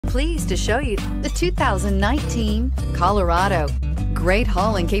pleased to show you the 2019 Colorado. Great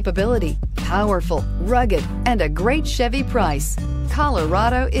hauling capability, powerful, rugged, and a great Chevy price.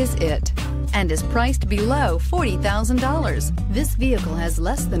 Colorado is it, and is priced below $40,000. This vehicle has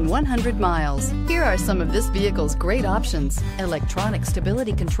less than 100 miles. Here are some of this vehicle's great options: electronic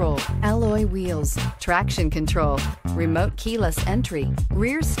stability control, alloy wheels, traction control, remote keyless entry,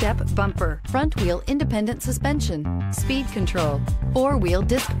 rear step bumper, front wheel independent suspension, speed control, four-wheel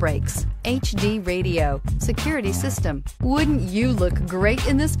disc brakes, HD radio, security system. Wouldn't you look great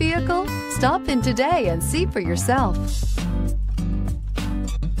in this vehicle? Stop in today and see for yourself.